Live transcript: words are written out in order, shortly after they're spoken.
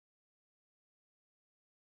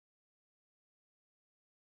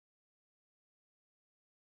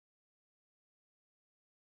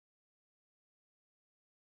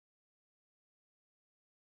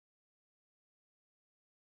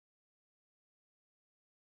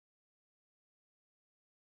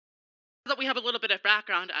Now that we have a little bit of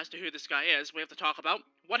background as to who this guy is, we have to talk about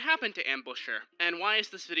what happened to Ambusher, and why is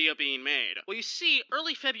this video being made? Well, you see,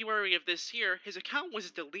 early February of this year, his account was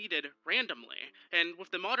deleted randomly, and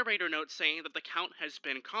with the moderator note saying that the account has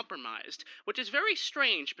been compromised, which is very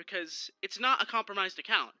strange because it's not a compromised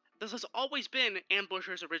account. This has always been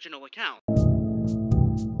Ambusher's original account.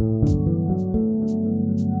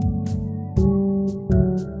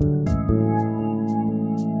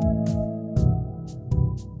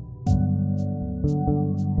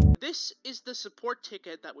 This is the support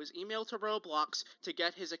ticket that was emailed to Roblox to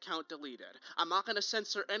get his account deleted. I'm not going to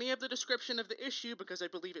censor any of the description of the issue because I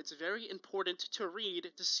believe it's very important to read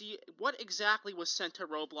to see what exactly was sent to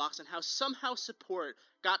Roblox and how somehow support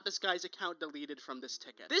got this guy's account deleted from this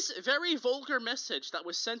ticket. This very vulgar message that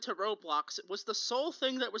was sent to Roblox was the sole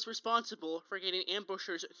thing that was responsible for getting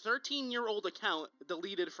Ambusher's 13-year-old account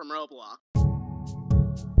deleted from Roblox.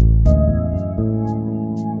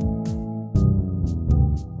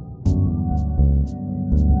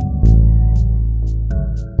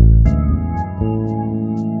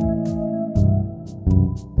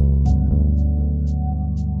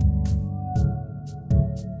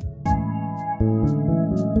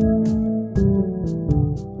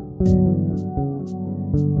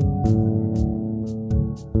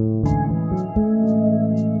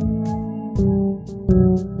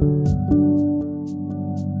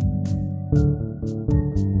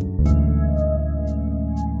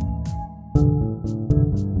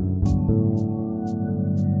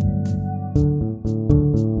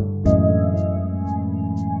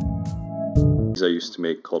 I used to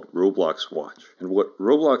make called Roblox Watch. And what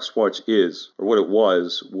Roblox Watch is, or what it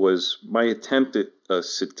was my attempt at a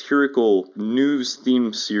satirical news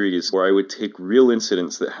theme series where I would take real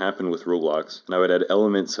incidents that happen with Roblox and I would add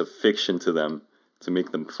elements of fiction to them to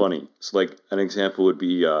make them funny. So like an example would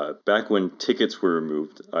be back when tickets were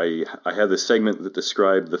removed, I had this segment that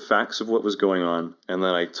described the facts of what was going on, and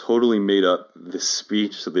then I totally made up this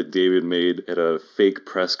speech that David made at a fake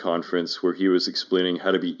press conference where he was explaining how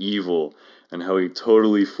to be evil and how he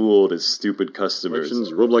totally fooled his stupid customers.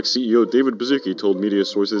 Roblox CEO David Baszucki told media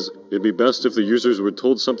sources it'd be best if the users were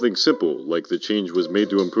told something simple, like the change was made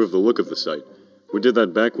to improve the look of the site. We did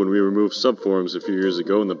that back when we removed subforums a few years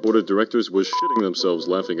ago, and the board of directors was shitting themselves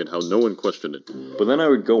laughing at how no one questioned it. But then I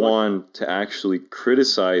would go on to actually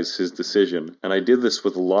criticize his decision, and I did this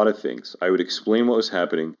with a lot of things. I would explain what was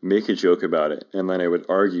happening, make a joke about it, and then I would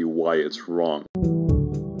argue why it's wrong.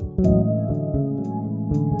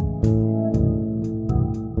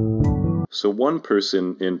 So one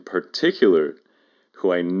person in particular,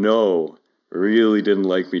 who I know really didn't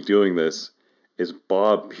like me doing this, is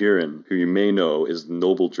Bob Piran, who you may know is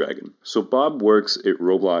Noble Dragon. So Bob works at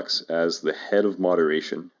Roblox as the head of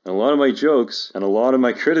moderation. And a lot of my jokes and a lot of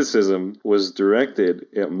my criticism was directed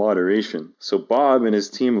at moderation. So Bob and his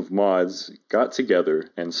team of mods got together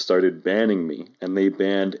and started banning me. And they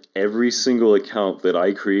banned every single account that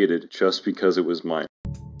I created just because it was mine.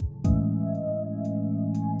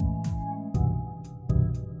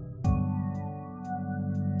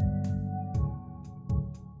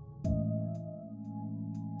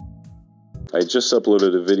 I just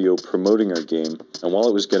uploaded a video promoting our game, and while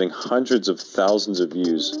it was getting hundreds of thousands of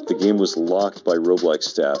views, the game was locked by Roblox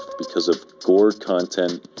staff because of gore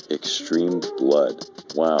content, extreme blood.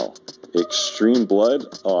 Wow. Extreme blood?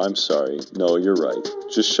 Oh, I'm sorry. No, you're right.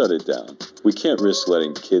 Just shut it down. We can't risk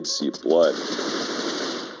letting kids see blood.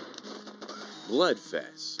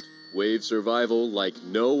 Bloodfest. Wave survival like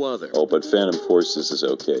no other. Oh, but Phantom Forces is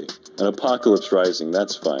okay. And Apocalypse Rising,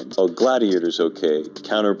 that's fine. Oh, Gladiator's okay.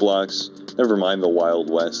 Counterblocks, never mind the Wild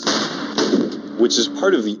West. Which is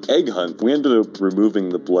part of the egg hunt. We ended up removing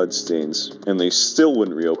the bloodstains, and they still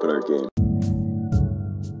wouldn't reopen our game.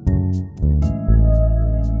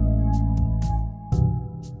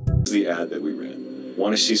 The ad that we ran.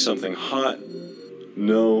 Want to see something hot?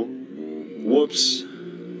 No. Whoops.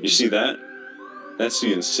 You see that? That's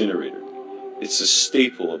the incinerator. It's a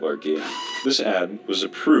staple of our game. This ad was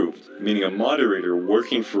approved, meaning a moderator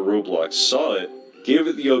working for Roblox saw it, gave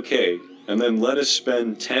it the okay, and then let us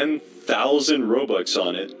spend 10,000 Robux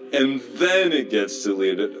on it, and then it gets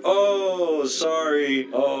deleted. Oh, sorry.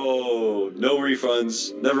 Oh, no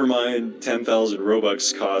refunds. Never mind. 10,000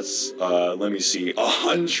 Robux costs, let me see,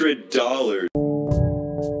 $100.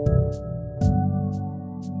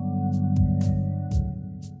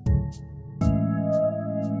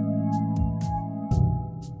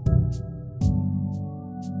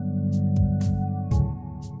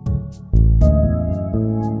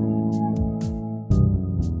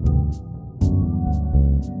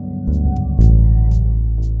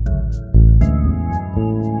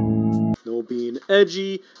 no being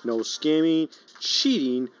edgy, no scamming,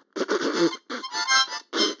 cheating.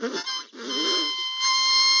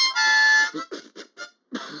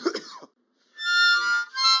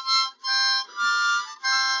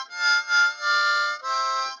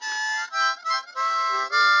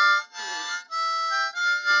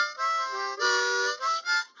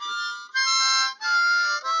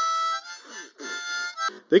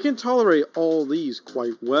 They can tolerate all these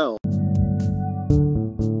quite well.